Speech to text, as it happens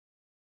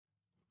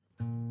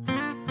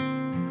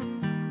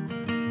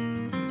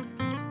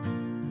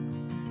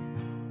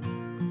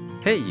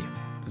Hej!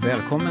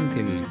 Välkommen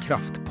till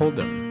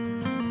Kraftpodden.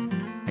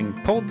 En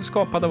podd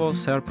skapad av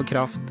oss här på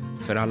Kraft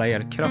för alla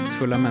er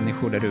kraftfulla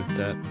människor där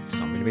ute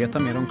som vill veta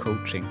mer om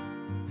coaching.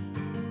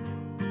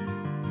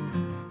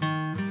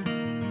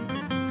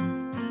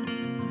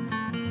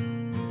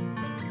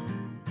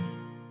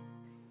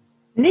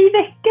 Ny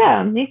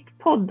vecka, nytt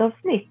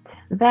poddavsnitt.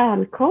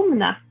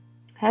 Välkomna!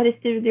 Här i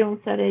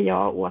studion så är det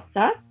jag,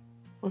 Åsa,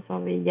 och så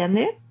har vi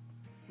Jenny.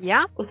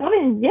 Ja. Och så har vi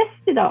en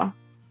gäst idag,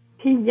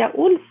 Pia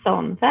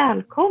Olsson.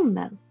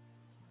 Välkommen!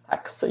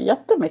 Tack så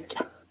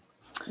jättemycket.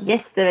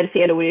 Gäst är väl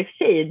fel ord i och för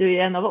sig, du är ju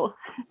en av oss.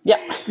 Ja.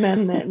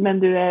 Men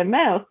du är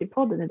med oss i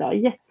podden idag,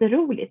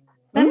 jätteroligt.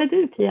 Vem är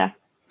du, Pia?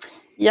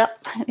 Ja,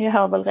 ni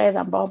hör väl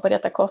redan bara på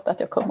detta kort att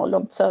jag kommer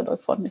långt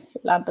söderifrån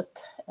landet.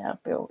 Jag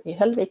bor i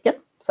Höllviken,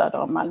 söder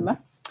om Malmö.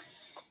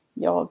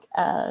 Jag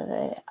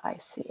är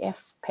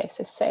ICF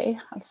PCC,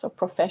 alltså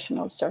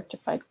Professional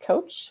Certified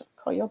Coach.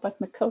 Jag har jobbat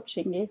med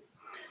coaching i,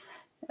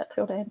 jag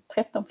tror det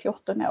är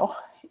 13-14 år.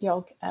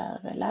 Jag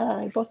är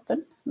lärare i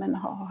botten men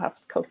har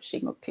haft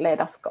coaching och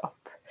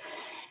ledarskap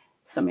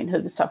som min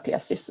huvudsakliga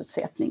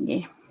sysselsättning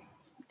i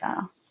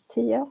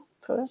 10 år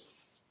tror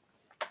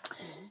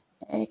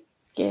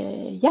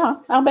jag.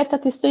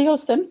 Arbetat i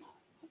styrelsen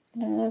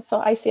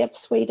för ICF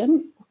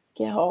Sweden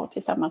och har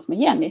tillsammans med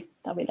Jenny,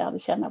 där vi lärde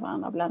känna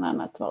varandra, bland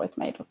annat varit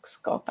med och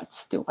skapat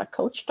Stora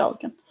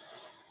coachdagen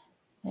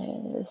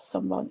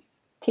som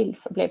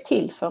blev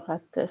till för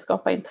att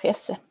skapa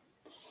intresse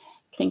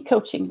kring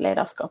coaching,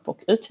 ledarskap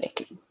och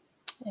utveckling.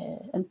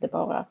 Inte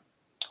bara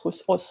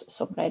hos oss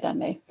som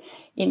redan är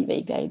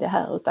invigda i det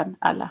här utan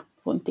alla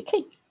runt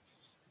omkring.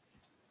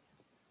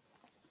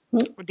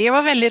 Och det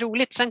var väldigt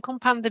roligt. Sen kom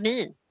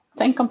pandemin.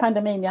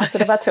 Ja. Så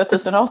det var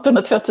 2018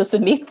 och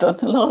 2019,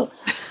 eller?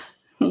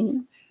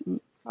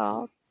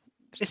 Ja,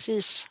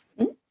 precis.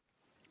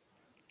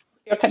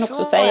 Jag kan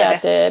också säga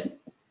att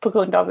på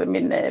grund av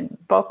min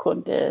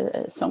bakgrund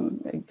som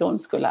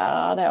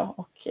grundskollärare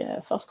och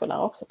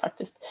förskollärare också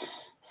faktiskt,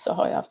 så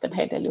har jag haft en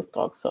hel del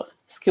uppdrag för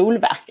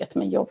Skolverket,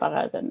 men jobbar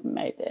även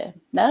med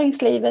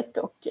näringslivet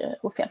och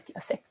offentliga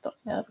sektorn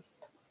i övrigt.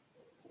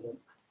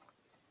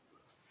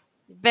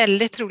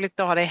 Väldigt roligt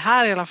att ha dig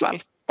här i alla fall.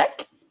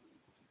 Tack!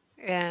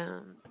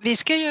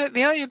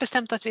 Vi har ju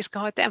bestämt att vi ska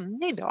ha ett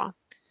ämne idag.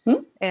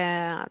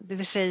 Det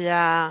vill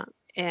säga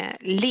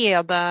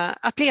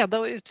att leda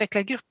och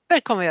utveckla grupper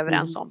kommer vi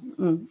överens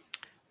om.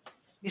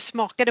 Vi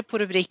smakade på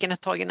rubriken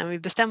ett tag innan vi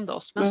bestämde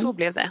oss, men så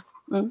blev det.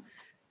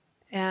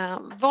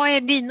 Vad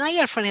är dina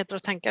erfarenheter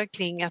och tankar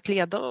kring att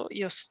leda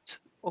just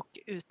och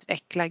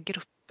utveckla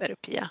grupper,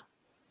 Pia?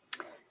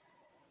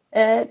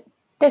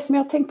 Det som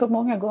jag har tänkt på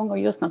många gånger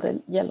just när det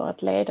gäller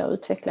att leda och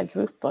utveckla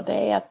grupper, det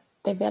är att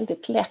det är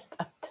väldigt lätt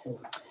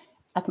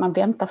att man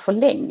väntar för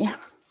länge.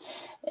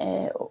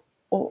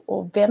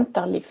 Och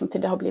väntar liksom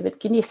till det har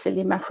blivit gnissel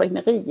i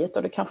maskineriet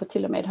och det kanske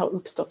till och med har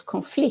uppstått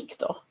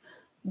konflikter.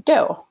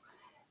 Då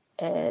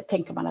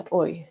tänker man att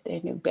oj, det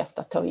är nog bäst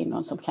att ta in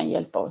någon som kan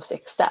hjälpa oss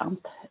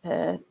externt.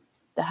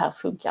 Det här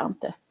funkar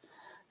inte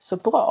så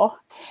bra.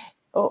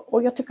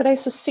 Och jag tycker det är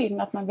så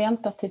synd att man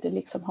väntar till det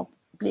liksom har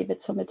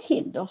blivit som ett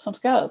hinder som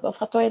ska över.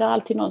 För att då är det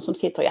alltid någon som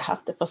sitter,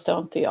 det förstår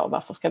inte jag,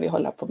 varför ska vi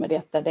hålla på med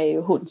detta? Det är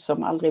ju hon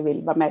som aldrig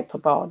vill vara med på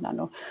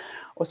banan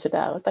och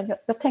sådär. Utan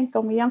jag tänker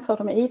om vi jämför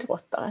dem med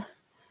idrottare,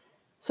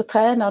 så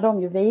tränar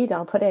de ju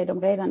vidare på det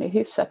de redan är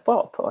hyfsat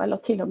bra på, eller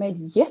till och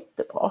med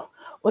jättebra.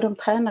 Och de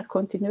tränar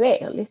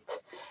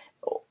kontinuerligt.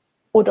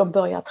 Och de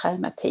börjar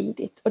träna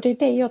tidigt. Och det är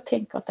det jag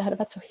tänker att det hade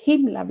varit så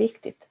himla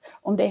viktigt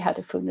om det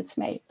hade funnits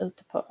med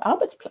ute på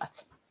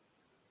arbetsplatsen.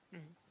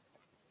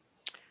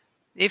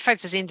 Det är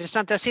faktiskt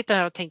intressant. Jag sitter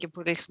här och tänker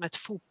på liksom ett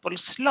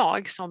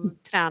fotbollslag som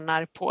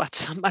tränar på att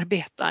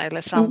samarbeta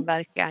eller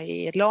samverka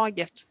i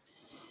laget.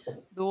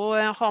 Då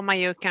har man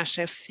ju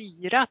kanske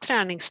 4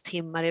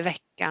 träningstimmar i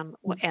veckan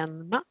och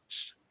en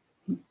match.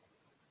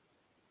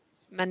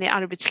 Men i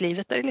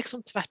arbetslivet är det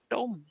liksom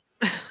tvärtom.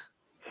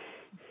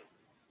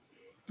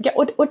 Ja,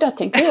 och där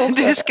tänker jag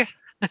också...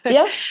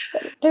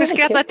 Du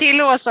skrattar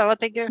till, Åsa, vad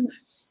tänker du?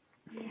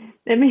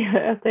 Nej, men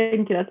jag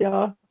tänker att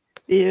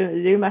det är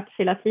ju match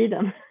hela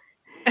tiden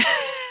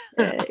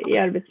i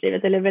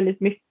arbetslivet, eller väldigt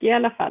mycket i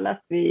alla fall,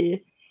 att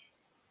vi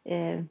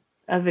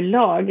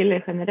överlag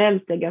eller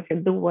generellt är ganska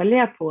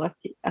dåliga på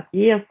att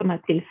ge oss de här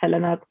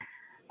tillfällena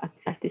att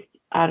faktiskt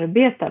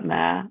arbeta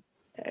med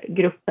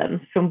gruppen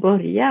från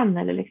början,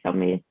 eller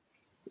liksom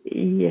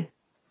i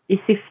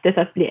syftet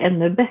att bli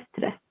ännu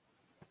bättre.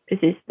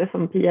 Precis det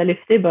som Pia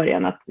lyfte i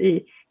början, att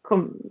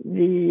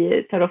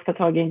vi tar ofta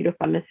tag i en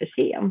grupp alldeles för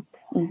sent.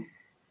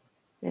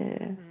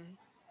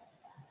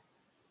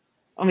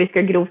 Om vi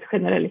ska grovt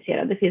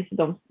generalisera, det finns ju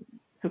de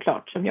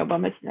såklart som jobbar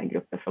med sina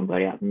grupper från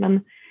början.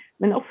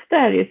 Men ofta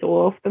är det ju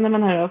så, ofta när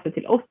man hör av sig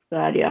till oss så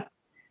är det ju att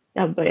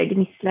jag börjar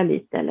gnissla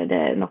lite, eller det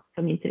är något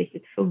som inte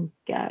riktigt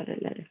funkar.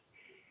 Eller...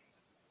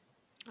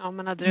 Ja,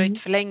 man har dröjt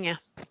för länge.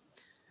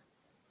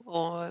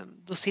 Och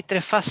då sitter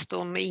det fast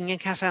om ingen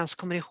kanske ens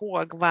kommer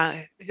ihåg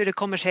hur det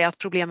kommer sig att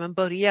problemen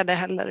började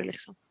heller.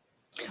 Liksom.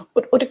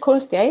 Och det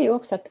konstiga är ju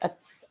också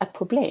att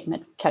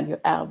problemen kan ju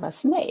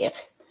ärvas ner.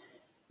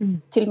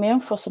 till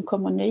människor som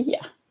kommer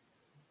nya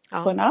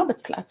på en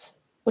arbetsplats.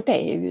 Och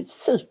det är ju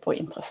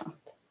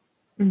superintressant.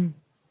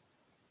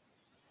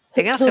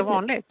 Det är ganska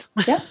vanligt.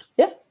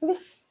 Ja,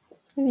 visst.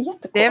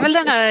 Det är väl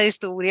den här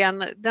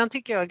historien, den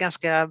tycker jag är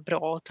ganska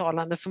bra och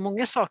talande för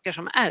många saker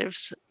som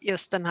ärvs.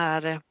 Just den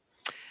här,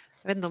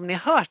 jag vet inte om ni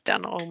har hört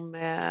den om,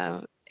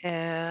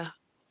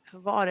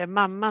 var det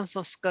mamman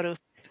som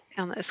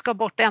skar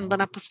bort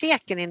ändarna på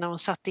steken innan hon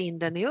satte in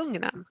den i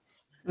ugnen.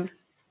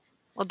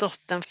 Och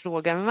dottern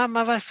frågar, men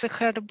mamma, varför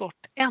skär du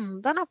bort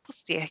ändarna på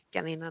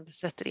steken innan du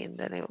sätter in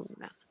den i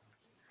ugnen?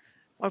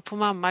 Varpå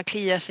mamma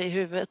kliar sig i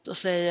huvudet och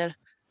säger,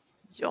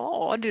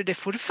 ja du, det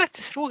får du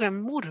faktiskt fråga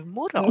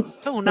mormor om,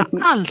 för hon har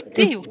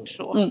alltid gjort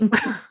så.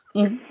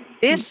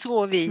 Det är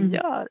så vi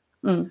gör.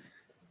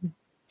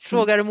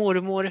 Frågar du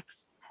mormor,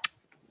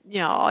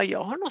 ja,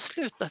 jag har nog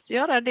slutat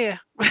göra det.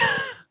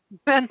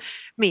 Men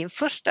min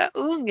första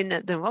ugn,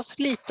 den var så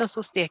liten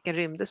så steken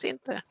rymdes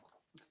inte.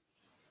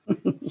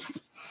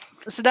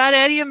 Så där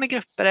är det ju med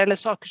grupper eller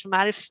saker som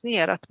ärvs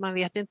ner, att man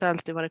vet inte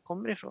alltid var det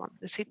kommer ifrån.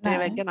 Det sitter i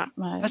väggarna.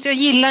 Fast jag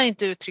gillar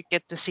inte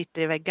uttrycket det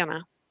sitter i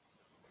väggarna.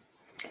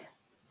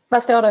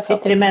 Vad står det för?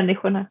 Sitter i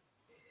människorna?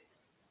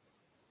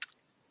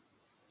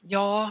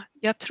 Ja,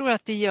 jag tror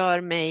att det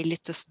gör mig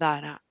lite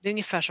sådär, det är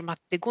ungefär som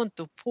att det går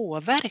inte att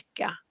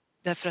påverka.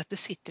 Därför att det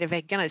sitter i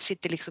väggarna, det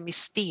sitter liksom i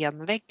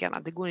stenväggarna,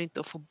 det går inte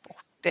att få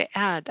bort, det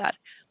är där.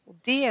 Och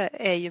det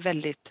är ju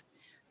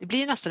det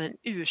blir nästan en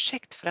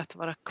ursäkt för att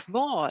vara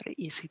kvar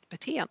i sitt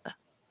beteende.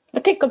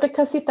 Jag tänker att det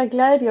kan sitta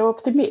glädje och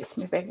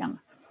optimism i väggarna.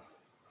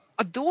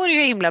 Ja, då är det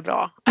ju himla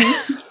bra.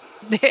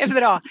 Det är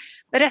bra.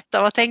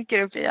 Berätta, vad tänker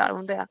du Pia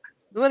om det?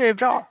 Då är det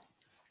bra.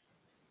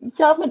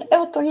 Ja, men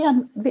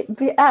återigen,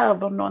 vi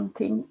ärver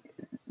någonting.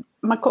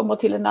 Man kommer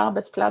till en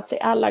arbetsplats,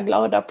 är alla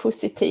glada,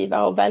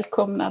 positiva och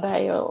välkomnar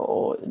dig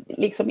och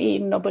liksom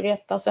in och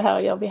berättar, så här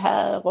gör vi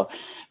här, och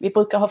vi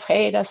brukar ha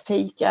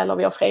fredagsfika eller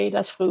vi har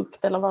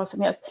fredagsfrukt eller vad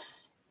som helst.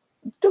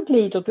 Då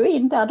glider du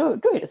in där,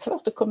 då är det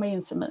svårt att komma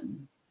in som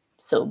en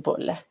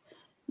surbolle.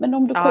 Men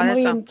om du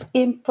kommer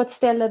in på ett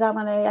ställe där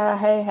man är,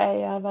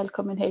 hej,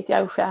 välkommen hit,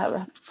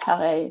 här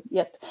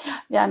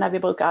är när vi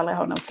brukar aldrig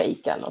ha någon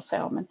fika eller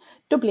så, men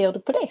då blir det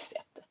på det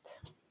sättet.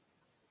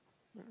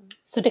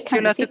 Så det kan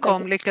kul att du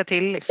kom, lycka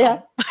till liksom.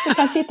 Ja, det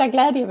kan sitta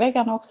glädje i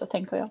väggarna också,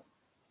 tänker jag.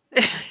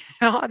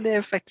 Ja, det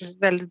är faktiskt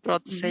väldigt bra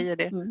att du säger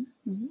det.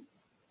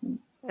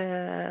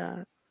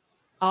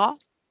 Ja,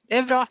 det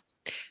är bra.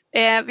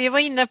 Vi var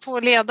inne på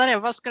ledare,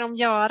 vad ska de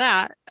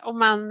göra om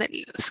man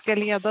ska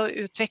leda och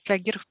utveckla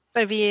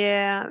grupper?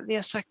 Vi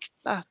har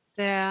sagt att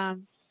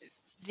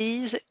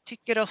vi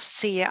tycker oss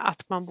se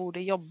att man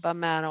borde jobba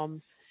med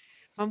dem.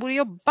 Man borde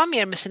jobba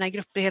mer med sina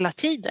grupper hela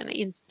tiden,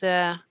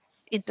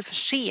 inte för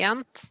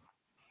sent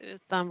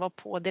utan vara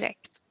på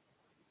direkt.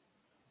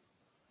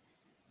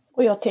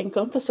 Och jag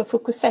tänker inte så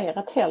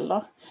fokuserat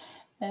heller.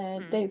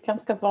 Det är ju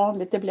ganska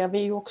vanligt, det blir vi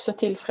ju också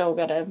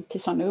tillfrågade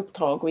till sådana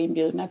uppdrag och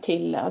inbjudna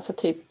till, alltså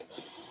typ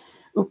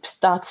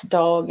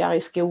uppstartsdagar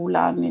i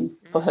skolan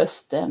på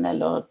hösten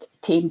eller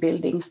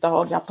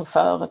teambuildingsdagar på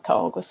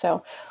företag och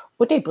så.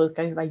 Och det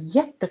brukar ju vara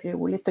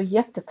jätteroligt och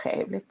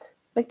jättetrevligt.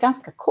 Men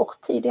ganska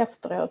kort tid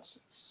efteråt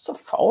så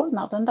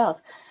falnar den där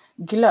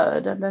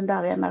glöden, den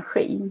där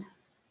energin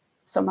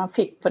som man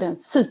fick på den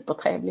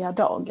supertrevliga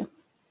dagen.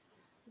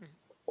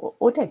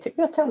 Och det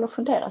tycker jag tål att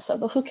funderas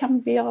över. Hur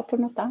kan vi göra på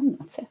något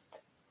annat sätt?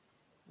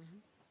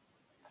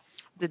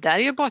 Det där är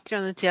ju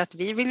bakgrunden till att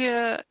vi vill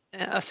ju,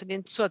 alltså det är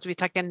inte så att vi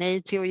tackar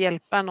nej till att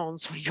hjälpa någon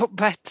som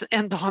jobbar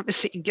en dag med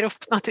sin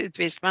grupp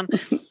naturligtvis.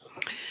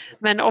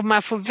 Men om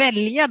man får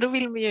välja, då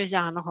vill vi ju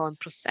gärna ha en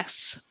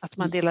process. Att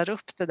man delar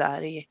upp det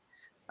där i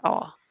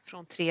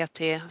från 3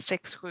 till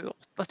 6, 7,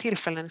 8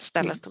 tillfällen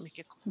istället och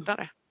mycket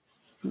kortare.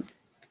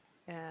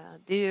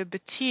 Det är ju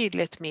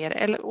betydligt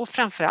mer, och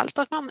framförallt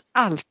att man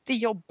alltid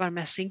jobbar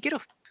med sin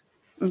grupp.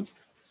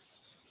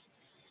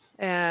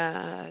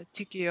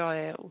 Tycker jag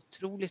är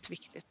otroligt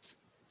viktigt.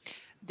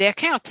 Det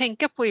kan jag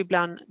tänka på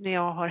ibland när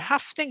jag har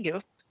haft en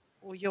grupp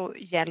och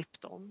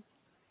hjälpt dem.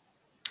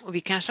 Och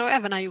vi kanske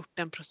även har gjort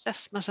en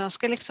process, men sen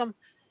ska liksom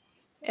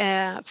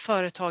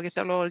företaget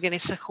eller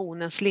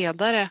organisationens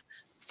ledare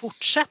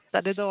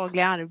fortsätta det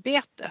dagliga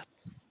arbetet.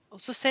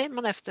 Och så säger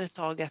man efter ett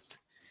tag att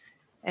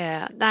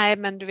nej,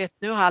 men du vet,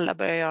 nu har alla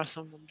börjat göra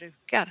som de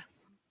brukar.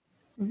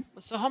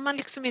 Och så har man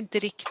liksom inte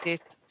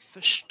riktigt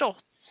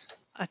förstått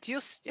att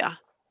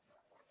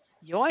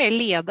jag är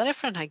ledare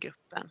för den här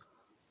gruppen.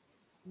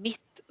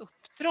 Mitt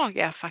uppdrag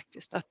är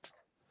faktiskt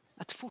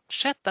att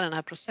fortsätta den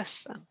här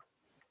processen.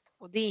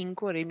 Och det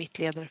ingår i mitt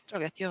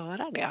ledaruppdrag att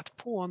göra det, att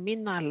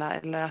påminna alla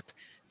eller att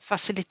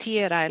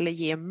facilitera eller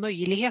ge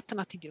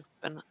möjligheterna till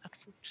gruppen att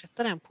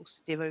fortsätta den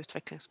positiva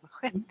utveckling som har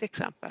skett till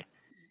exempel.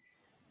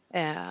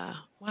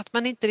 Och att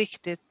man inte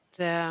riktigt,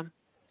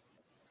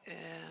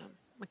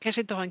 man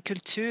kanske inte har en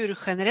kultur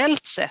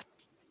generellt sett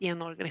i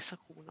en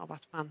organisation av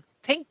att man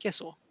tänker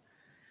så.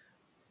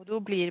 Och då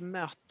blir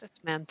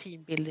mötet med en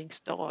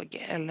teambuildingsdag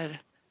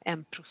eller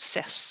en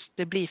process,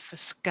 det blir för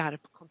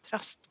skarp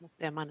kontrast mot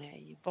det man är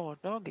i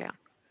vardagligen.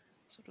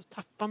 Så då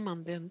tappar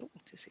man det ändå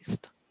till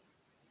sist.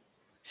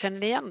 Känner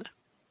ni igen det?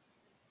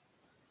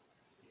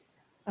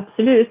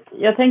 Absolut.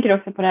 Jag tänker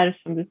också på det här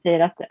som du säger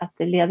att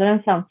det är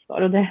ledarens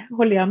ansvar, och det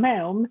håller jag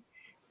med om.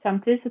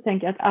 Samtidigt så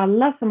tänker jag att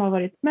alla som har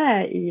varit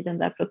med i den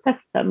där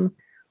processen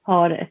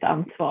har ett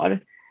ansvar.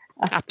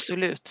 Att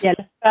Absolut.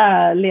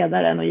 hjälpa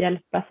ledaren och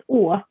hjälpas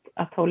åt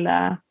att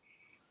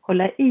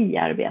hålla i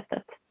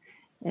arbetet.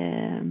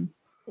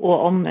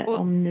 Och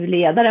om nu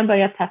ledaren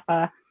börjar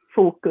tappa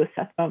fokus,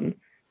 att man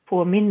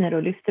påminner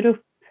och lyfter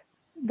upp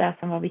det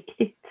som var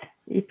viktigt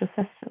i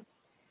processen.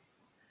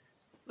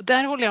 Och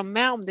där håller jag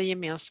med om det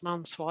gemensamma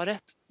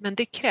ansvaret. Men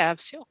det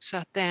krävs ju också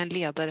att det är en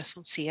ledare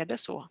som ser det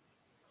så.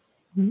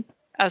 Mm.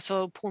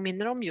 Alltså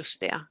påminner om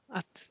just det.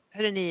 Att,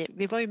 hörrni,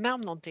 vi var ju med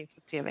om någonting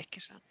för 3 veckor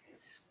sedan.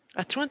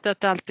 Jag tror inte att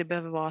det alltid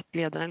behöver vara att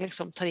ledaren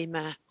liksom tar i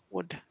med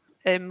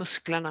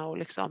musklerna och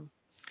liksom,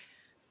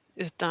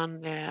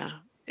 utan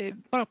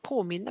bara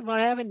påminner, var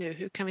är vi nu?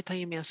 Hur kan vi ta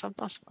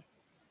gemensamt ansvar?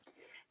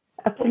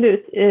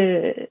 Absolut.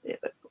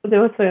 Och det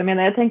var så jag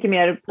menar. Jag tänker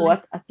mer på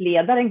att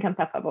ledaren kan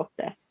tappa bort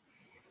det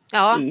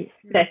i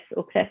stress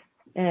och press.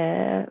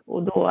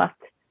 Och då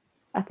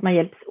att man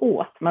hjälps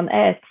åt. Man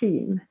är ett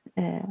team.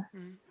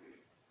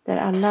 Där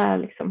alla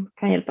liksom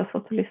kan hjälpas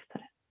åt att lyfta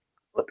det.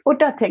 Och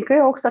där tänker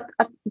jag också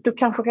att du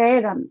kanske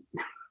redan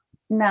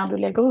när du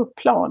lägger upp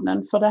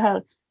planen för den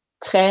här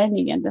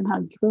träningen, den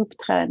här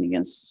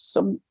gruppträningen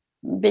som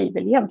vi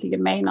väl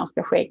egentligen menar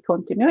ska ske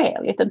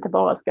kontinuerligt, inte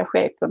bara ska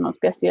ske på någon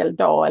speciell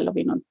dag eller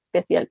vid någon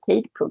speciell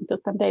tidpunkt,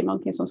 utan det är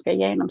någonting som ska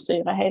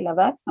genomsyra hela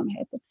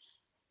verksamheten.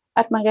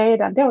 Att man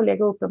redan då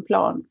lägger upp en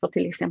plan för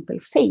till exempel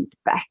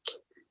feedback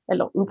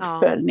eller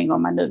uppföljning,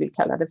 om man nu vill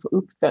kalla det för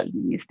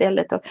uppföljning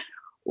istället.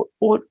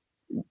 Och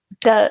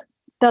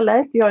där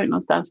läste jag ju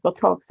någonstans för ett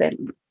tag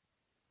sedan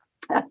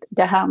att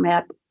det här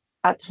med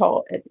att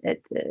ha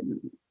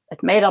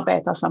ett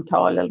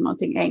medarbetarsamtal eller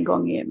någonting en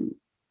gång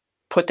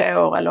på ett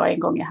år eller en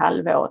gång i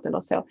halvåret eller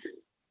så,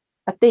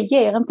 att det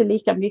ger inte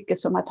lika mycket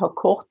som att ha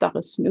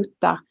kortare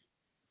snuttar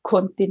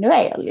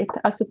kontinuerligt.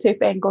 Alltså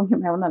typ en gång i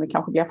månaden,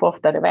 kanske blir för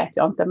ofta, det vet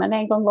jag inte, men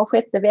en gång var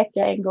 6:e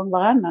vecka, en gång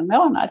varannan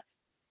månad.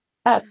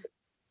 Att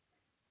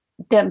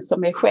den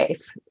som är chef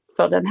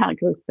för den här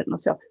gruppen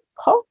och så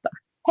pratar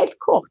helt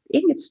kort,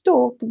 inget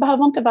stort, det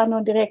behöver inte vara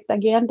någon direkt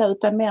agenda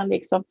utan mer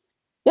liksom,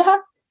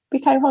 vi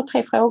kan ju ha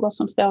 3 frågor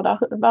som står där.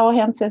 Vad har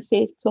hänt sen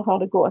sist? Hur har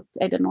det gått?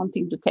 Är det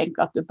någonting du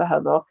tänker att du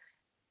behöver,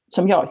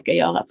 som jag ska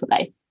göra för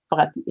dig, för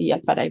att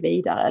hjälpa dig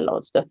vidare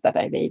eller stötta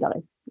dig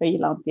vidare? Jag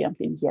gillar inte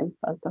egentligen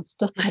hjälpa utan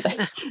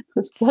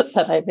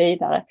stötta dig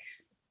vidare.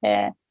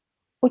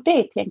 Och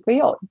det tänker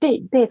jag,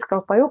 det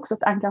skapar ju också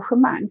ett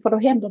engagemang, för då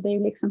händer det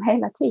ju liksom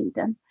hela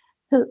tiden.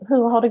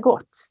 Hur har det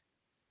gått?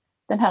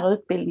 Den här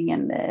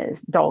utbildningen,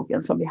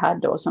 dagen som vi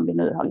hade och som vi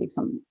nu har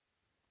liksom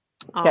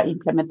ska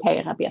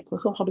implementera bättre.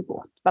 Hur har det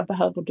gått? Vad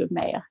behöver du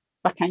mer?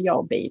 Vad kan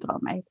jag bidra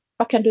med?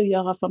 Vad kan du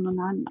göra för någon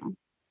annan?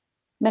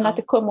 Men att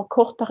det kommer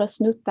kortare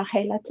snuttar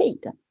hela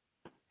tiden.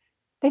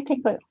 Det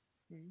tänker jag.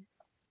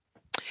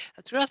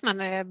 Jag tror att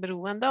man är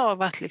beroende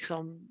av att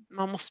liksom,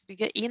 man måste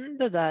bygga in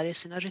det där i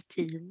sina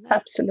rutiner.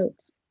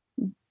 Absolut.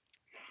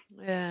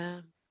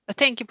 Jag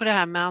tänker på det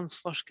här med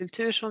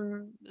ansvarskultur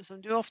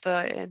som du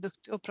ofta är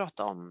duktig att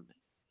prata om,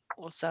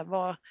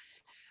 Åsa.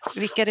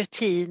 Vilka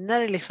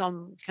rutiner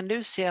liksom, kan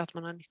du se att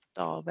man har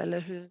nytta av,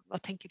 eller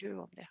vad tänker du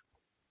om det?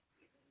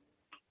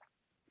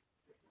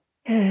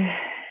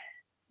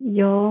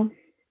 Ja,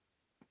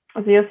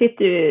 alltså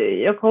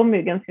jag kom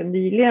ju ganska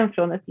nyligen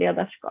från ett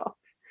ledarskap.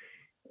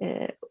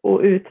 Och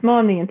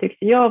utmaningen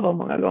tyckte jag var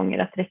många gånger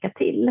att räcka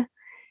till.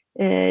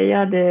 Jag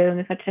hade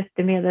ungefär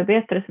 30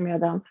 medarbetare som jag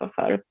hade ansvar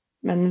för.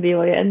 Men vi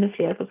var ju ännu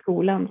fler på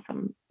skolan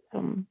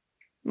som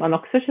man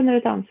också känner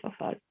ett ansvar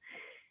för.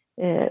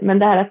 Men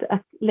det här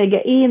att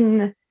lägga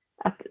in,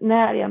 att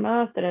när jag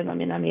möter en av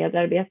mina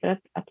medarbetare,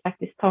 att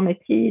faktiskt ta mig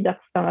tid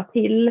att stanna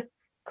till,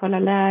 kolla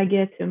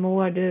läget, hur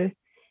mår du?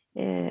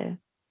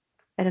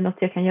 Är det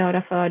något jag kan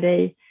göra för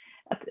dig?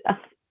 Att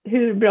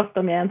hur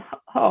bråttom jag än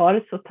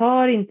har så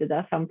tar inte det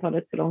här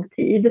samtalet så lång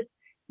tid.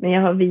 Men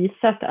jag har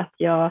visat att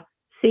jag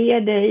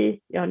ser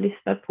dig, jag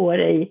lyssnar på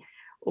dig,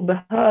 och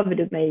behöver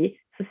du mig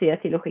så ser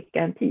jag till att skicka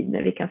en tid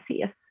när vi kan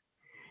ses.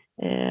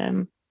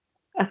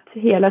 Att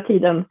hela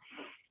tiden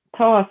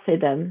ta sig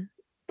den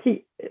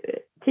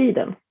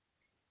tiden.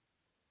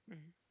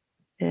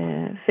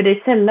 För det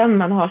är sällan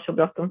man har så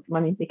bråttom som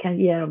man inte kan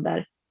ge de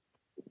där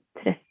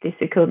 30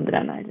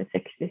 sekunderna eller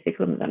 60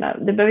 sekunderna.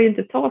 Det behöver ju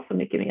inte ta så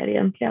mycket mer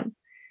egentligen.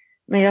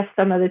 Men jag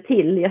stannade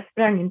till. Jag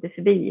sprang inte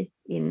förbi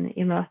in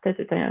i mötet,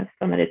 utan jag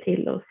stannade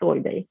till och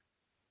såg dig.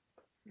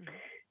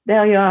 Det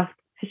har jag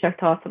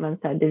försökt ha som en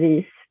så här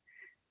devis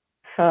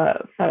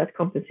för att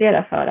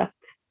kompensera för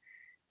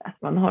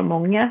att man har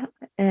många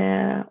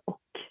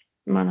och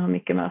man har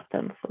mycket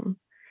möten som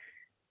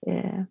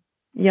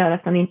gör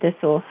att man inte är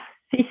så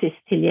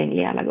fysiskt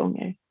tillgänglig alla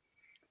gånger.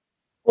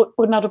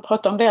 Och när du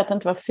pratar om det att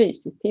inte vara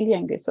fysiskt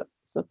tillgänglig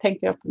så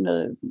tänker jag på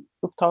nu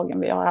upptagen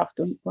vi har haft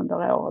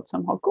under året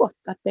som har gått,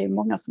 att det är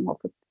många som har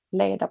fått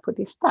leda på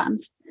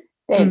distans.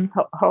 Dels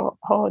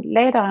har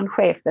ledaren,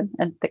 chefen,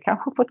 inte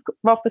kanske fått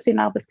vara på sin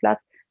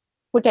arbetsplats,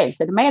 Och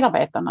dels är det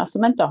medarbetarna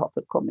som inte har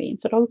fått komma in,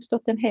 så det har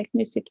uppstått en helt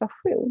ny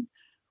situation.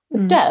 Och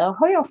där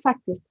har jag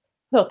faktiskt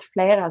hört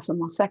flera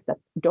som har sagt att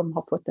de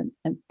har fått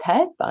en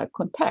tätare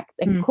kontakt,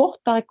 en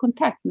kortare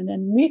kontakt, men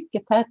en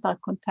mycket tätare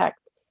kontakt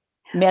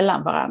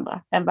mellan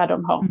varandra än vad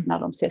de har när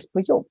de ses på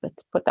jobbet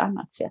på ett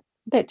annat sätt.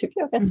 Det tycker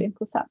jag är rätt så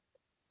intressant.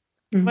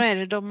 Vad är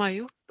det de har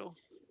gjort då?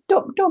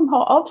 De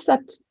har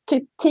avsatt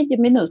typ 10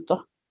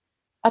 minuter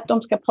att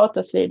de ska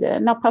pratas vid.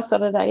 När passar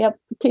det där? Ja,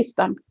 på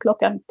tisdagen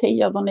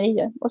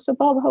 9:10. Och så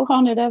bara, hur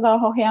har ni det? Vad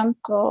har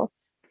hänt? Och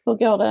hur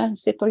går det?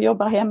 Sitter och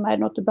jobbar hemma? Är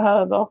det något du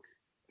behöver?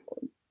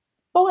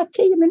 Bara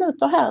 10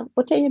 minuter här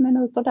och 10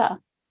 minuter där.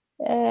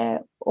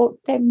 Och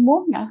det är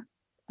många,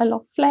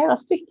 eller flera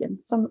stycken,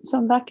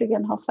 som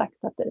verkligen har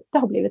sagt att det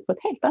har blivit på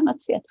ett helt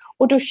annat sätt.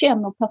 Och då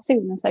känner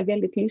personen sig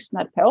väldigt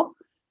lyssnad på.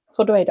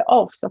 För då är det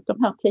avsatt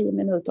de här 10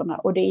 minuterna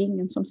och det är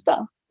ingen som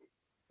stör.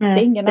 Det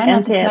är ingen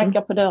annan som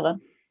knackar på dörren.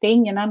 Det är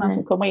ingen annan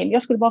som kommer in.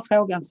 Jag skulle bara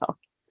fråga en sak.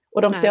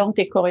 Och de står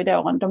inte i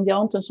korridoren. De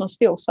gör inte en sån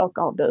stor sak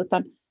av det.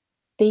 Utan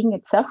det är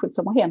inget särskilt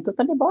som har hänt.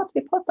 Utan det är bara att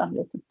vi pratar en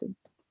liten stund.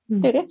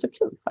 Det är rätt så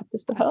kul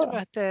faktiskt att höra. Jag tror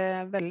att det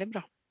är väldigt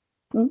bra.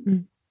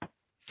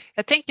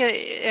 Jag tänker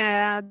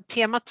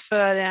temat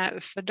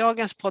för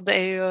dagens podd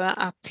är ju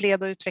att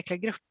leda och utveckla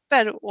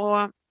grupper.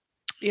 Och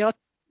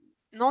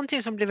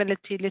någonting som blir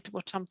väldigt tydligt i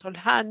vårt samtal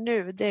här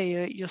nu, det är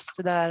ju just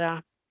det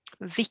där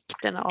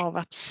vikten av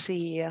att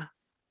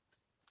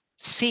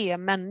se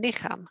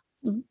människan.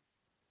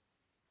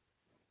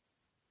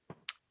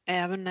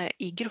 Även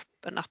i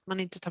gruppen, att man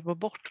inte tappar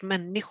bort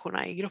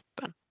människorna i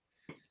gruppen.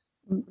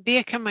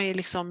 Det kan man ju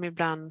liksom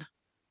ibland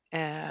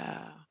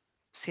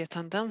se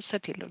tendenser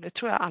till, och det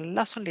tror jag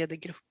alla som leder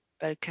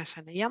grupper kan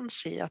känna igen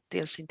sig i, att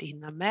dels inte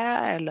hinna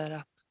med eller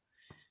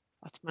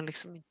att man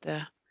liksom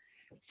inte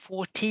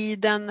får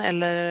tiden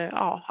eller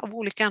av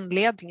olika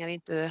anledningar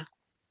inte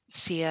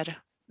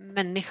ser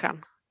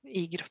människan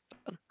i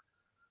gruppen.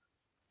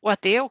 Och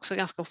att det också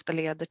ganska ofta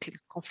leder till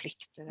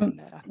konflikter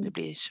eller att det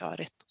blir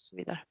körigt och så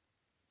vidare.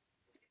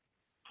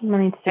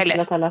 Man inte ser till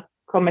att alla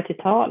kommer till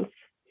tals.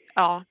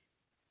 Ja.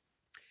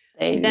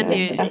 Det är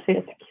ju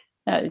klassiskt.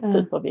 Ja, det är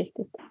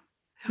superviktigt.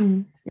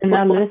 Men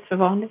alldeles för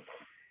vanligt.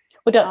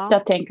 Och där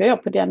tänker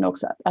jag på den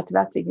också, att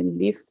verkligen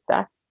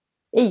lyfta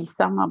i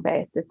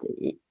samarbetet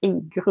i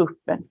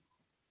gruppen.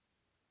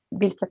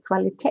 Vilka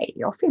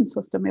kvaliteter finns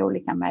hos de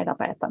olika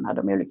medarbetarna,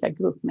 de olika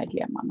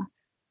gruppmedlemmarna.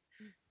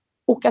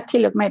 Och att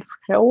till och med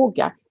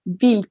fråga,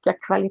 vilka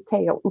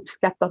kvaliteter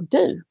uppskattar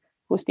du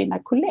hos dina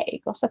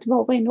kollegor? Så att var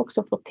och en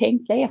också får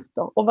tänka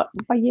efter. Och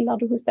vad gillar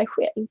du hos dig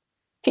själv?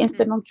 Finns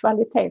det någon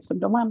kvalitet som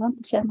de andra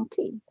inte känner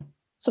till?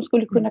 Som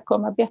skulle kunna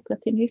komma bättre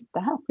till nytta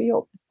här på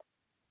jobbet?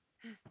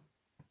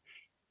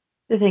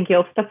 Det tänker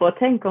jag ofta på.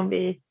 Tänk om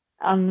vi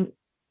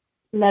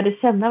lärde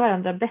känna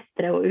varandra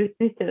bättre och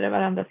utnyttjade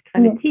varandras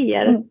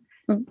kvaliteter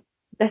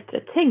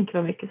bättre. Tänk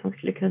vad mycket som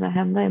skulle kunna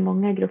hända i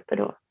många grupper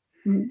då.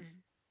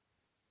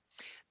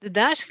 Det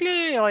där skulle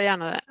jag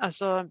gärna,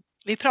 alltså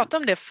vi pratade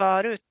om det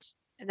förut,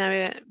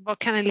 vad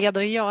kan en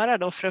ledare göra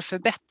då för att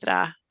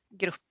förbättra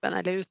gruppen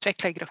eller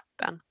utveckla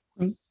gruppen?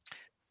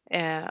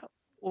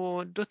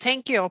 Och då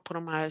tänker jag på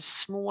de här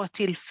små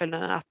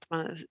tillfällena, att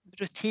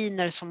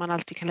rutiner som man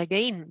alltid kan lägga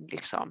in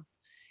liksom.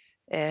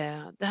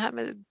 Det här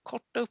med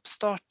korta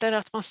uppstarter,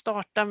 att man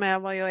startar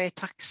med vad jag är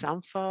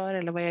tacksam för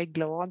eller vad jag är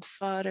glad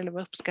för eller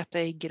vad jag uppskattar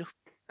i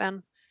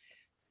gruppen.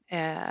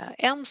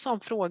 En sån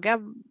fråga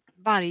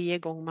varje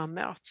gång man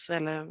möts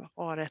eller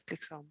har ett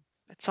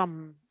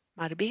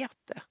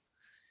samarbete.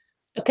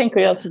 Jag tänker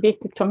att det är så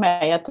viktigt för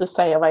mig att du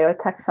säger vad jag är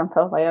tacksam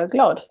för, vad jag är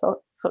glad för.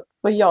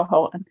 För jag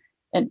har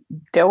en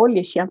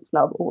dålig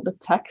känsla av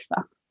ordet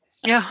tacksam.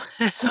 Ja.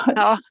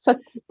 Så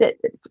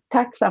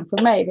tacksam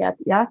för mig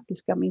är att du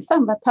ska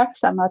minsann vara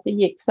tacksam att det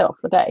gick så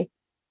för dig.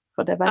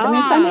 För det var det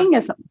minsann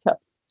ingen som så.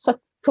 Så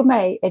för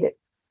mig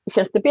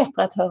känns det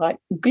bättre att höra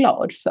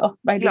glad för.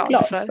 Vad är du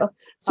glad för?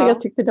 Så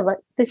jag tyckte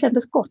det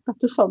kändes gott att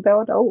du sa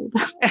båda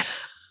orden.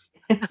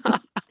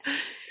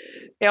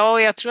 Ja,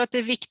 och jag tror att det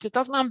är viktigt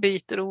att man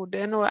byter ord.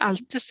 Det är nog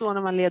alltid så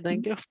när man leder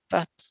en grupp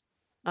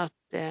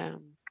att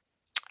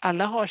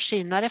alla har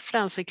sina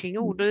referenser kring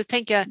ord. Och det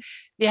tänker jag,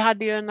 vi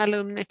hade ju en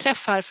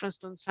alumniträff här för en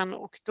stund sedan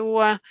och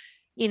då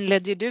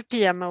inledde ju du,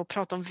 Pia, med att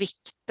prata om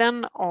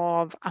vikten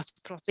av att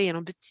prata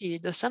igenom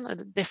betydelsen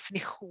eller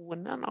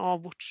definitionen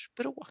av vårt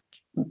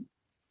språk.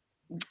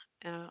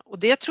 Och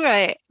det tror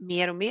jag är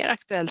mer och mer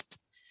aktuellt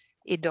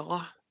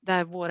idag,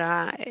 där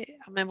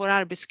våra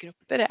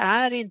arbetsgrupper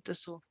är inte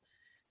så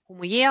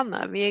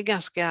homogena. Vi är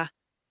ganska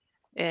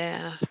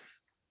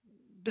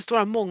består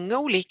av många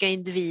olika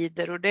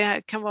individer och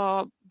det kan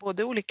vara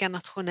både olika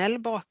nationell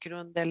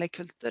bakgrund eller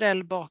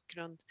kulturell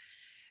bakgrund.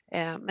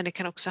 Men det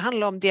kan också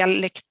handla om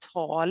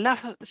dialektala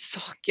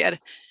saker.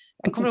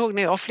 Jag kommer ihåg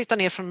när jag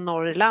flyttade ner från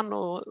Norrland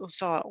och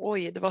sa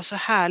oj, det var så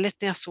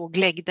härligt när jag såg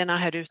läggderna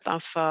här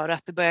utanför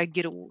att det började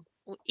gro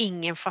och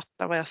ingen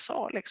fattar vad jag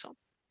sa liksom.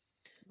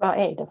 Vad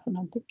är det för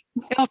någonting?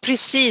 Ja,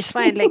 precis,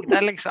 vad är en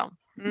läggda liksom?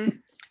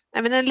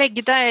 Nej, men en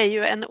läggda är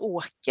ju en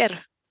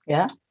åker.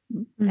 Ja.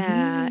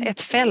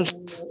 Ett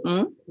fält.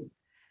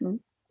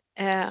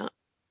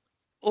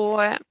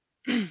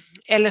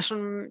 Eller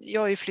som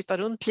jag har ju flyttat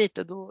runt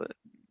lite, då,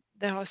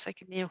 det har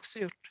säkert ni också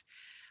gjort.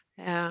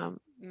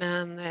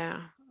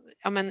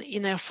 Men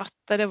innan jag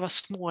fattade vad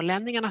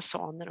smålänningarna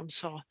sa när de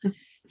sa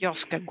jag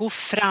ska gå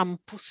fram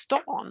på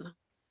stan.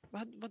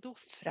 Vad då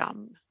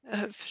fram?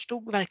 Jag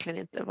förstod verkligen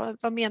inte.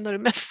 Vad menar du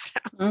med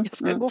fram? Jag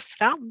ska gå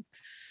fram.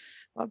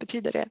 Vad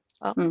betyder det?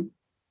 Ja.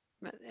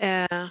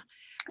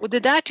 Och det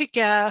där tycker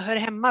jag hör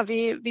hemma.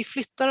 Vi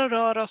flyttar och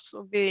rör oss,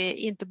 och vi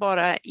inte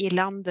bara i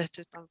landet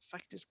utan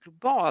faktiskt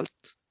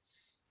globalt.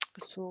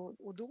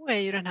 Och då är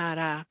ju den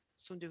här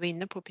som du var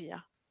inne på,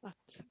 Pia,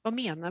 vad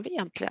menar vi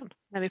egentligen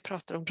när vi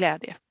pratar om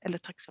glädje eller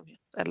tacksamhet?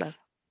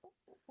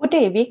 Och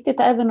det är viktigt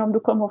även om du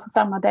kommer från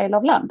samma del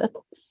av landet.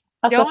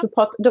 Alltså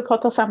att du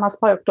pratar samma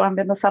språk, du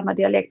använder samma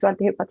dialekt och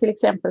alltihopa. Till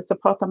exempel så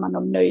pratar man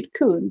om nöjd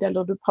kund,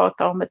 eller du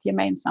pratar om ett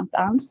gemensamt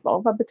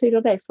ansvar. Vad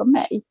betyder det för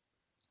mig?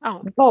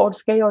 Ja. Vad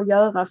ska jag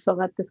göra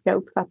för att det ska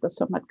uppfattas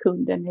som att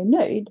kunden är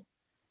nöjd?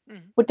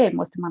 Och det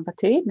måste man vara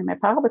tydlig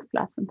med på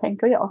arbetsplatsen,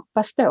 tänker jag.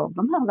 Vad står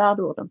de här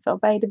värdeorden för?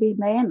 Vad är det vi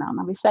menar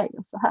när vi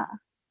säger så här?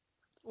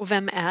 Och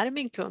vem är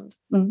min kund?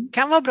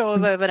 Kan vara bra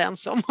att vara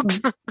överens om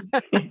också.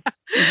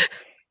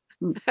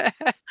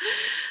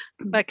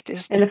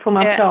 Faktiskt. Eller får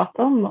man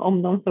prata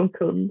om dem som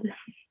kund?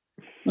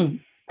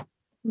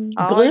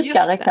 Ja,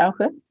 brukare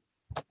kanske?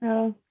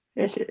 Ja,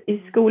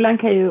 i skolan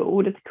kan ju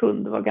ordet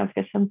kund vara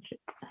ganska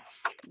känsligt.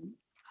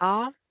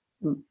 Ja.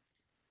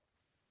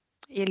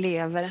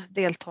 Elever,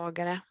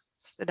 deltagare,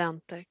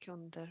 studenter,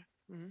 kunder.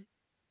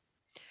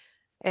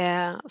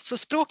 Så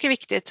språk är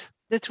viktigt,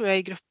 det tror jag,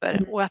 i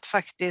grupper. Och att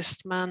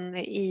faktiskt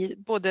man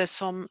både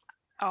som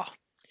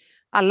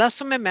alla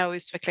som är med och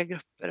utvecklar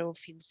grupper och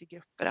finns i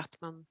grupper,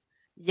 att man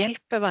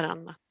hjälper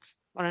varandra att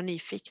vara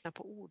nyfikna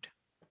på ord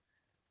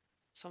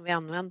som vi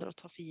använder och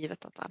tar för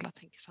givet att alla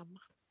tänker samma.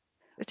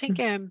 Det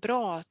tänker jag är en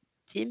bra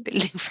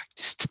teambuilding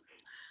faktiskt.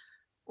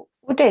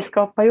 Och det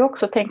skapar ju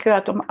också, tänker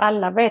jag, att om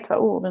alla vet vad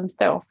orden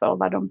står för,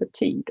 vad de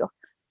betyder,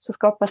 så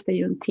skapas det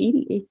ju en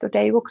tillit. Och det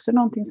är ju också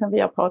någonting som vi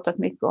har pratat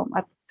mycket om,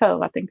 att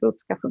för att en grupp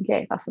ska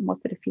fungera så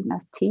måste det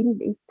finnas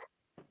tillit.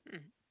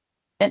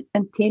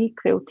 En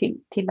tilltro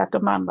till att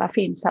de andra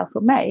finns här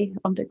för mig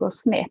om det går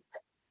snett.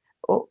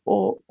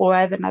 Och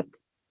även att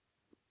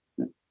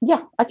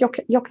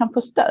jag kan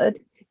få stöd.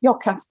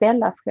 Jag kan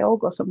ställa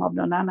frågor som av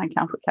någon annan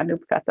kanske kan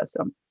uppfattas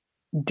som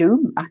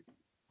dumma.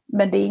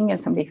 Men det är ingen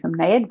som liksom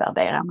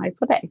nedvärderar mig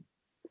för det.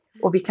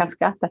 Och vi kan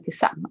skratta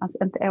tillsammans,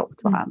 inte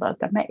åt varandra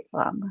utan med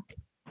varandra.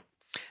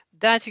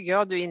 Där tycker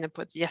jag du är inne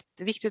på ett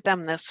jätteviktigt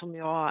ämne som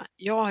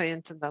jag har ju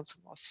en tendens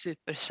att vara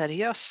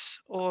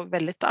superseriös och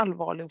väldigt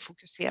allvarlig och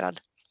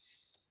fokuserad.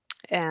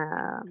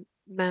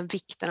 Men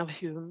vikten av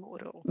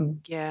humor och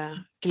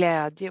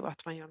glädje och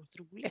att man gör något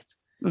roligt.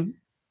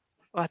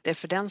 Och att det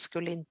för den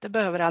skull inte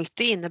behöver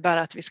alltid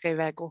innebära att vi ska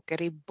iväg och åka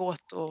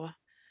ribbåt och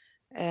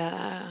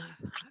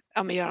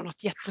göra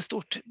något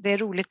jättestort. Det är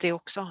roligt det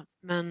också,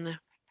 men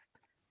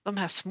de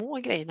här små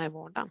grejerna i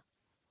vardagen.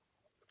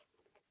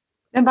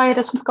 Men vad är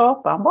det som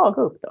skapar en bra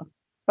grupp då?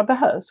 Vad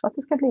behövs för att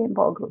det ska bli en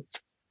bra grupp?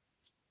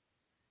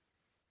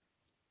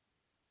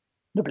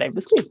 Då blev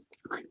det tyst.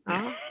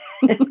 Ja.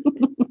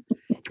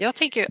 Jag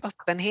tänker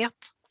öppenhet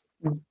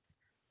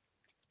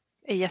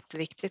är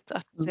jätteviktigt.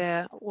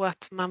 Och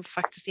att man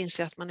faktiskt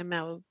inser att man är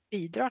med och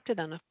bidrar till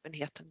den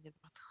öppenheten genom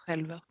att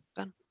själv vara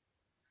öppen.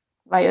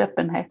 Vad är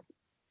öppenhet?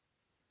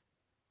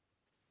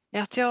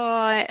 Att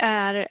jag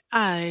är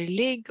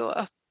ärlig och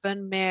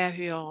öppen med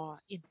hur jag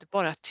inte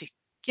bara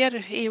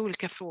tycker i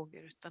olika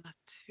frågor, utan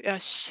att hur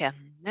jag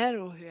känner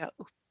och hur jag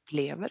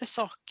upplever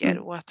saker.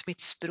 Och att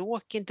mitt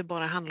språk inte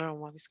bara handlar om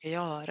vad vi ska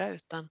göra,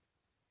 utan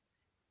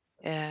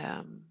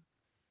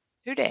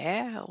hur det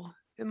är och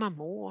hur man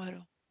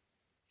mår.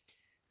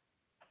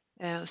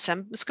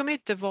 Sen ska man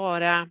inte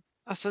vara,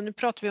 alltså nu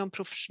pratar vi om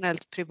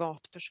professionellt,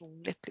 privat,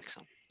 personligt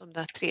liksom. De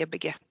där 3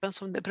 begreppen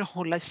som det är bra att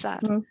hålla isär.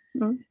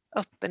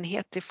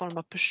 Öppenhet i form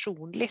av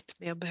personligt,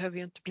 men jag behöver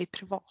ju inte bli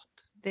privat.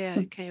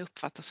 Det kan ju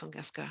uppfattas som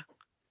ganska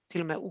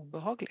till och med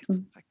obehagligt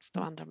faktiskt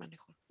av andra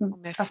människor. Om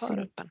jag är för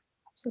öppen.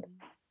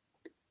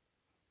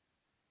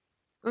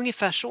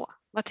 Ungefär så.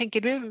 Vad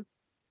tänker du,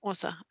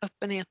 Åsa?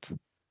 Öppenhet?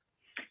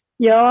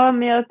 Ja,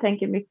 men jag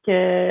tänker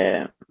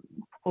mycket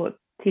på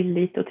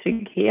tillit och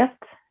trygghet.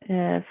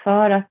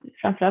 För att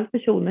framförallt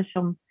personer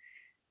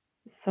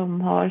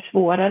som har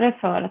svårare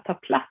för att ta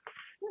plats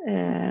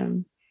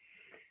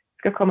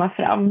ska komma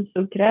fram,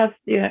 så krävs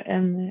det ju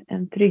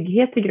en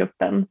trygghet i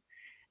gruppen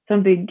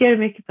som bygger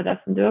mycket på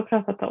det som du har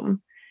pratat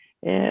om.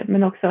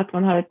 Men också att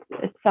man har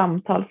ett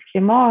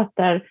samtalsklimat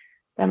där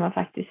man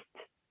faktiskt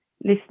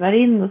lyssnar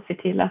in och ser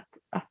till att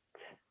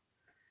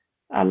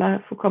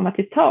alla får komma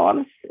till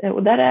tals.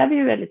 Och där är vi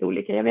ju väldigt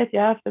olika. Jag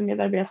har haft en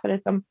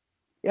medarbetare som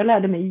jag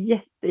lärde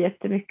mig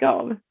jättemycket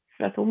av,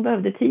 för att hon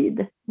behövde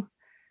tid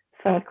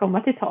för att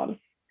komma till tals.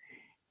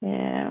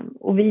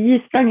 Och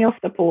vi sprang ju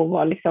ofta på och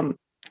var liksom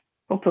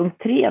på punkt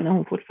 3 när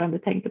hon fortfarande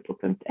tänkte på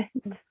punkt 1.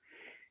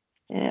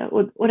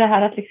 Och det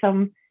här att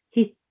liksom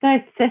hitta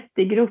ett sätt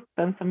i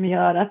gruppen som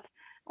gör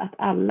att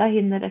alla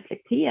hinner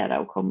reflektera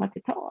och komma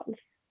till tals.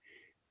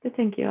 Det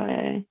tänker jag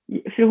är,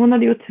 för hon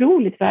hade ju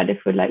otroligt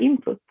värdefulla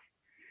input.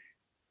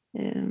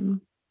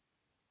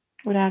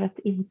 Och det här att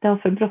inte ha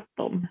för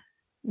bråttom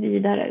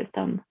vidare,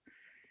 utan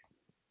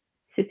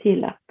se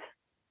till att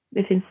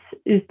det finns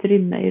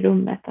utrymme i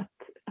rummet att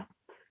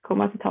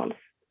komma till tals.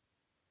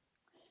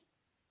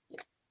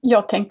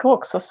 Jag tänker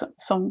också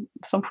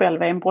som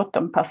själv är en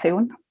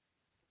bråttom-person.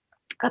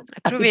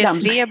 Jag tror vi är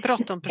 3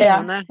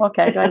 bråttom-personer. Ja,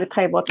 okej, då är vi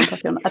 3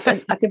 bråttom-personer.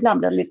 Att ibland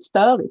blir det lite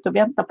störigt att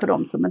vänta på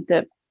dem som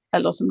inte,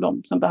 eller som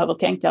de som behöver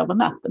tänka över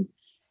natten.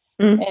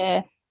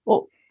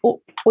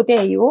 Och det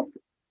är ju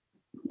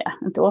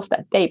inte ofta,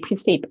 det är i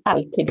princip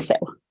alltid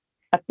så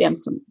att den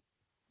som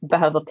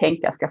behöver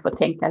tänka ska få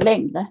tänka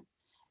längre.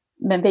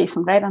 Men vi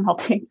som redan har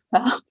tänkt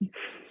färdigt,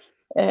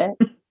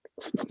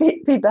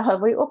 vi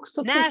behöver ju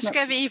också... När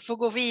ska vi få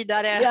gå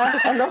vidare? Ja,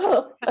 eller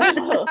hur?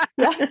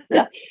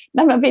 Ja.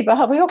 Nej, men vi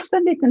behöver ju också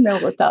en liten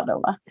morot där då.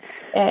 Va?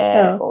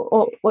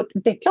 Och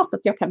det är klart att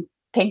jag kan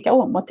tänka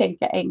om och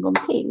tänka en gång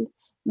till.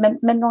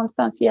 Men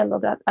någonstans gäller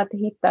det att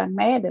hitta en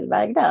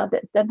medelväg där.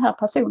 Den här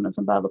personen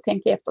som behöver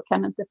tänka efter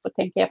kan inte få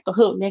tänka efter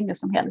hur länge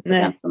som helst.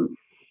 Den som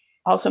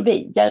har som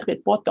vi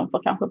jädrigt bråttom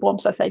får kanske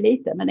bromsa sig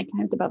lite, men den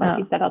kan inte behöva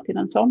sitta där till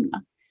den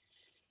somnar.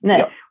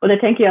 Nej, och det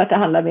tänker jag att det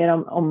handlar mer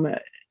om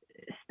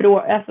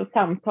språk, alltså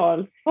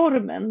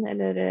samtalsformen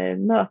eller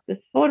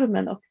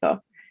mötesformen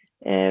också.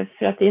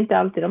 För att det är inte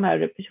alltid de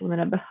här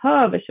personerna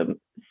behöver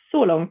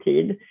så lång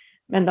tid,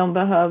 men de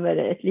behöver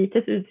ett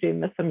litet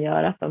utrymme som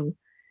gör att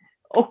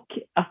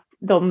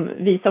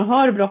vi som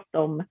har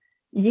bråttom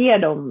ger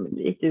dem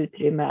lite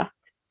utrymme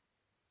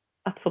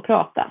att få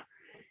prata.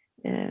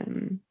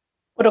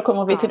 Och då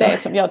kommer vi till det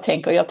som jag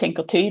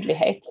tänker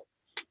tydlighet.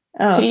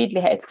 Ja.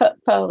 Tydlighet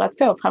för att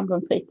få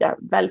framgångsrika,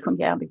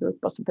 välfungerande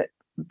grupper så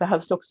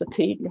behövs det också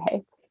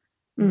tydlighet.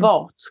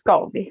 Vart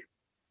ska vi?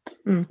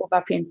 Och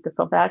vad finns det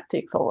för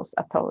verktyg för oss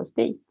att ta oss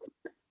dit?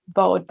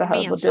 Vad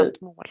behöver du?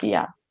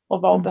 Ja,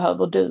 och vad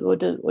behöver du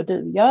och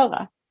du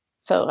göra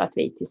för att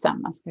vi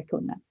tillsammans ska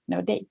kunna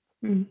nå dit?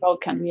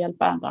 Vad kan du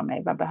hjälpa andra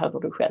med? Vad behöver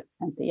du själv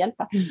inte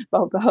hjälpa?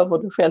 Vad behöver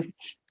du själv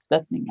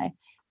stöttning med?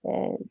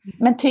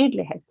 Men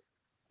tydlighet.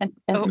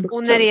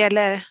 Och när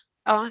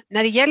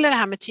det gäller det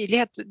här med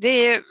tydlighet,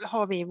 det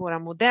har vi i våra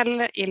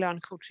modell i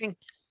Learn Coaching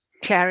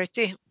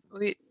Clarity.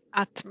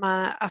 Att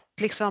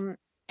liksom,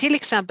 till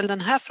exempel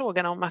den här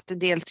frågan om att en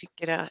del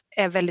tycker det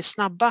är väldigt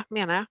snabba,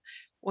 menar jag,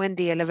 och en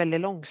del är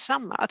väldigt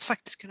långsamma. Att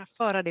faktiskt kunna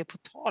föra det på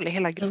tal i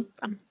hela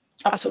gruppen.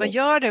 Alltså vad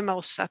gör det med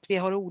oss att vi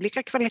har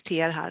olika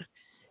kvaliteter här?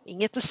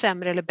 Inget är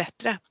sämre eller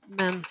bättre,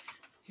 men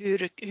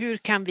hur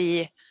kan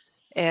vi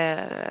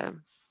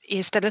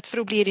istället för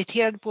att bli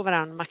irriterade på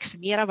varandra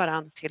maximera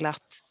varandra till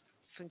att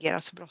fungera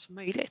så bra som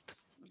möjligt?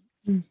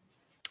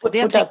 Och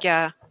det tycker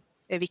jag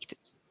är viktigt.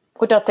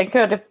 Och där tänker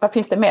jag, vad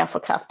finns det mer för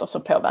krafter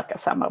som påverkar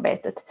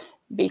samarbetet?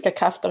 Vilka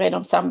krafter är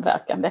de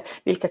samverkande?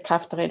 Vilka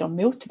krafter är de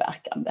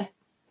motverkande?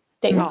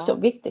 Det är också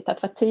viktigt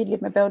att vara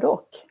tydlig med både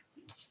och.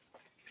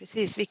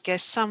 Precis, vilka är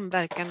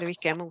samverkande,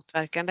 vilka är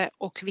motverkande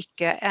och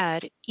vilka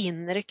är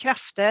inre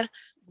krafter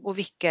och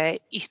vilka är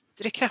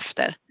yttre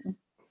krafter.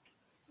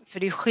 För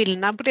det är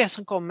skillnad på det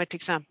som kommer till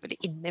exempel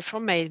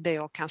inifrån mig där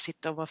jag kan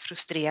sitta och vara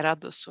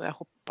frustrerad och så jag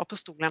hoppar på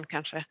stolen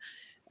kanske.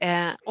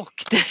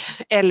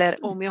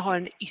 Eller om jag har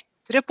en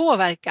yttre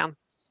påverkan,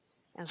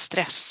 en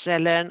stress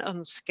eller en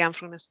önskan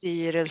från en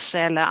styrelse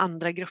eller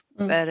andra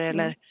grupper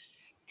eller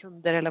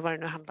kunder eller vad det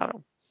nu handlar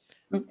om.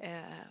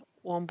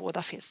 Och om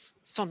båda finns.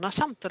 Sådana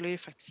samtal är ju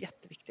faktiskt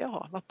jätteviktiga att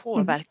ha. Vad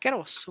påverkar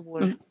oss och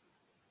vår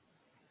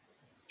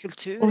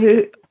kultur?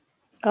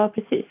 Och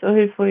precis. Och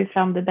hur får vi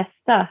fram det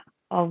bästa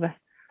av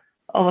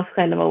oss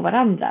själva och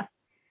varandra?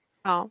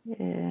 Ja.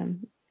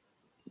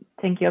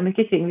 Tänker jag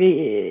mycket kring.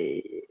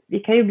 Vi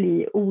kan ju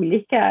bli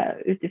olika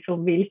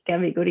utifrån vilka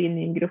vi går in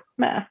i en grupp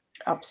med.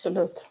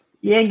 Absolut.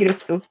 I en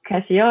grupp så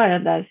kanske jag är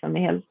den där som är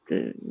helt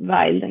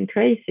wild and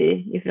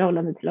crazy i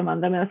förhållande till de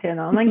andra, medan en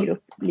annan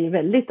grupp blir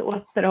väldigt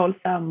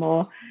återhållsam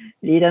och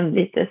blir en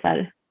lite så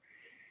här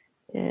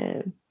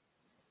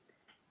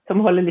som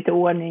håller lite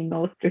ordning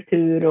och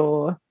struktur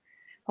och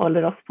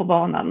håller oss på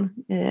banan.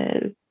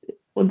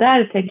 Och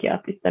där tänker jag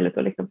att istället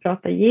att liksom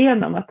prata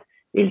igenom att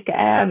vilka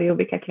är vi och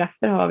vilka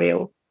krafter har vi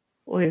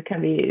och hur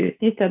kan vi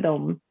utnyttja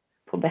dem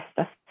på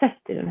bästa sätt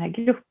i den här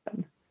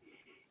gruppen.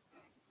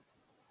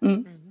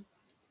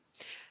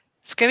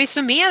 Ska vi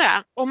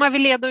summera? Om man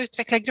vill leda och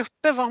utveckla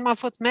grupper, vad har man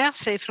fått med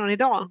sig från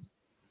idag?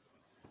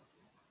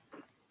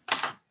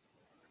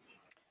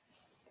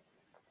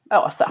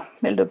 Åsa,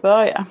 vill du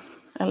börja?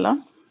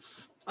 Eller?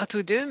 Vad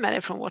tog du med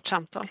dig från vårt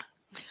samtal?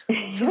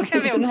 Så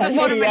kan vi också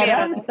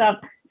formulera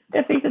det.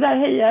 Jag fick det där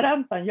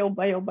hejarampan,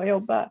 jobba.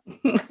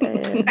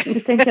 Nu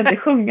tänker jag inte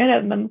sjunga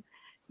den,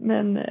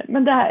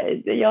 men det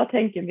här, jag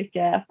tänker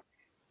mycket att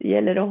det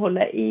gäller att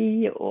hålla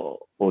i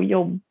och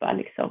jobba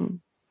liksom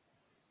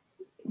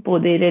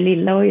både i det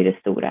lilla och i det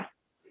stora.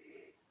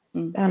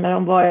 Det handlar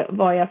om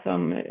vad jag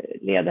som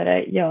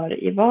ledare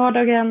gör i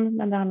vardagen,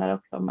 men det handlar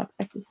också om att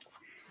faktiskt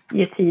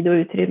ge tid och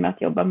utrymme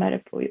att jobba med det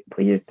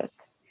på djupet.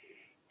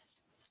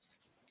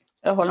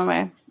 Jag håller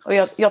med. Och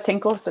jag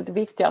tänker också det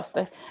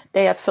viktigaste,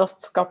 det är att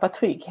först skapa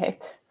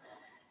trygghet.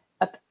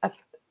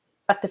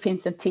 Att det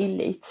finns en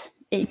tillit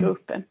i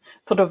gruppen.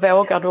 För då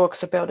vågar du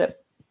också både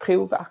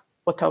prova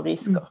och ta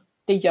risker.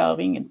 Det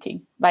gör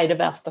ingenting. Vad är det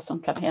värsta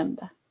som kan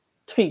hända?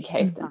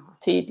 Tryggheten,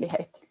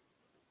 tydlighet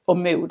och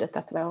modet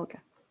att våga.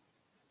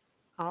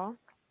 Ja.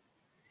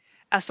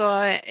 Alltså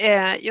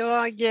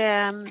jag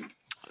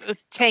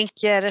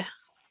tänker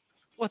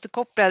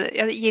återkoppla,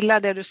 jag gillar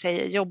det du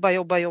säger,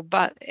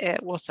 jobba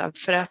Åsa,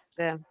 för att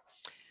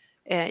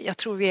jag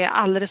tror vi är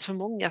alldeles för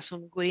många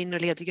som går in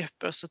och leder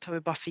grupper och så tar vi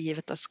bara för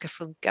givet att det ska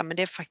funka, men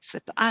det är faktiskt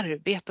ett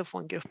arbete att få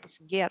en grupp att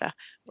fungera.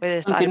 Och det är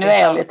ett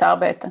kontinuerligt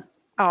arbete.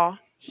 Ja,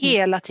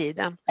 hela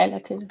tiden.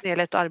 Det är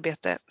ett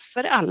arbete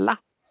för alla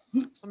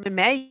som är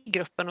med i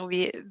gruppen, och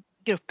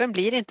gruppen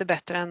blir inte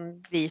bättre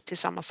än vi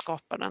tillsammans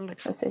skapar den.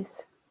 Liksom.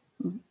 Precis.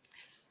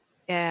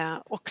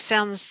 Och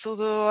sen så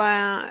då,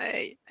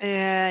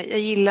 jag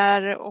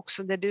gillar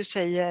också det du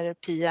säger,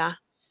 Pia,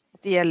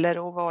 att det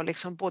gäller att vara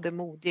liksom både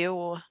modig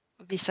och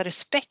visa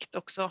respekt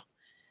också.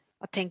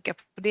 Att tänka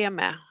på det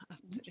med,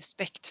 att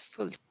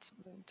respektfullt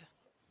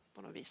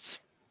på något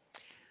vis.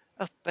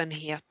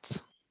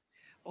 Öppenhet.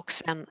 Och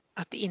sen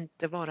att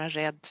inte vara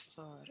rädd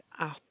för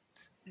att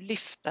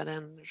lyfta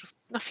den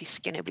ruttna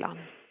fisken ibland.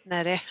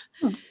 När det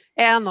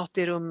är något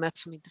i rummet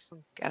som inte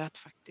funkar, att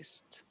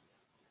faktiskt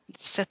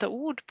sätta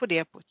ord på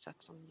det på ett sätt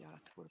som gör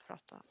att det går att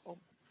prata om.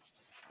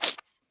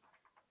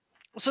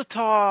 Och så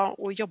ta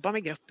och jobba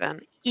med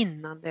gruppen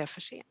innan det är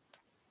för sent.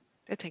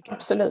 Det tänker jag.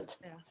 Absolut.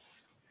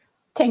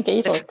 Tänk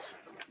idrott.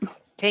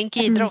 Tänk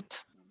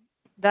idrott.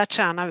 Där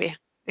tränar vi.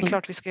 Det är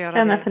klart vi ska göra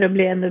träna det. För att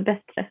bli ännu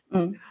bättre.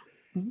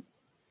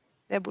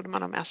 Det borde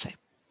man ha med sig.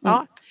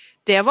 Ja,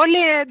 det var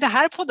det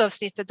här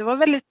poddavsnittet. Det var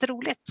väldigt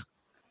roligt.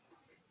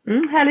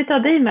 Härligt att ha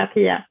dig med,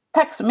 Pia.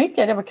 Tack så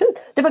mycket, det var kul.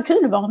 Det var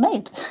kul att vara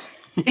med.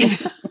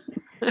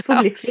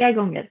 Får bli fler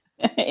gånger.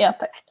 Ja,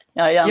 tack.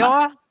 Ja,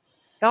 gärna.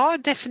 Ja,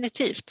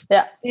 definitivt.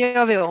 Ja. Det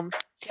gör vi om.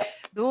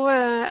 Då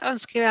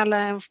önskar vi alla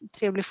en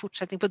trevlig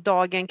fortsättning på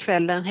dagen,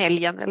 kvällen,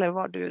 helgen eller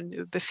var du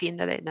nu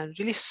befinner dig när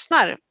du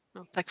lyssnar.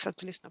 Och tack för att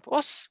du lyssnar på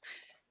oss.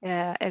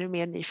 Är du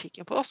mer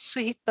nyfiken på oss så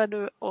hittar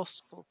du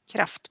oss på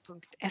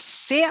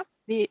kraft.se.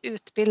 Vi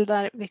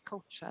utbildar, vi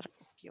coachar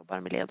och jobbar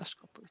med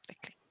ledarskap och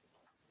utveckling.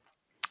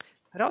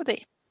 Hör av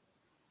dig.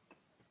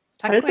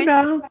 Tack ha det så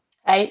bra.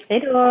 Hej. Hej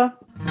då.